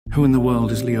Who in the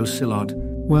world is Leo Szilard?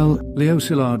 Well, Leo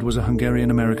Szilard was a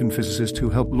Hungarian-American physicist who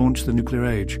helped launch the nuclear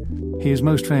age. He is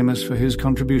most famous for his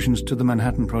contributions to the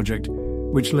Manhattan Project,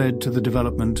 which led to the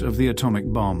development of the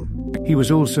atomic bomb. He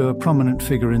was also a prominent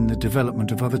figure in the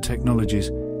development of other technologies,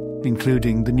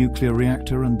 including the nuclear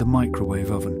reactor and the microwave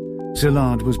oven.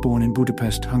 Szilard was born in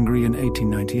Budapest, Hungary in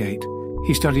 1898.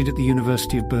 He studied at the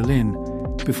University of Berlin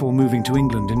before moving to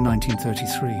England in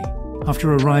 1933.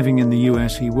 After arriving in the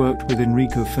US, he worked with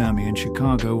Enrico Fermi in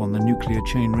Chicago on the nuclear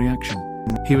chain reaction.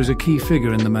 He was a key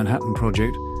figure in the Manhattan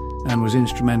Project and was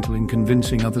instrumental in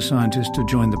convincing other scientists to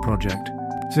join the project.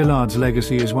 Szilard's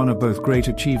legacy is one of both great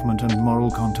achievement and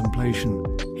moral contemplation.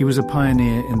 He was a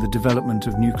pioneer in the development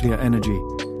of nuclear energy,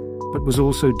 but was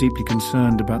also deeply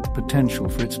concerned about the potential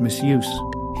for its misuse.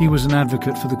 He was an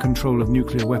advocate for the control of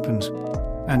nuclear weapons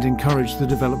and encouraged the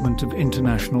development of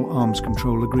international arms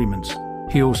control agreements.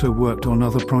 He also worked on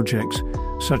other projects,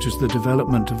 such as the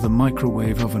development of the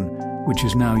microwave oven, which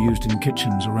is now used in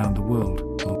kitchens around the world.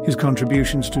 His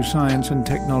contributions to science and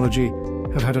technology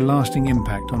have had a lasting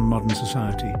impact on modern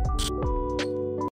society.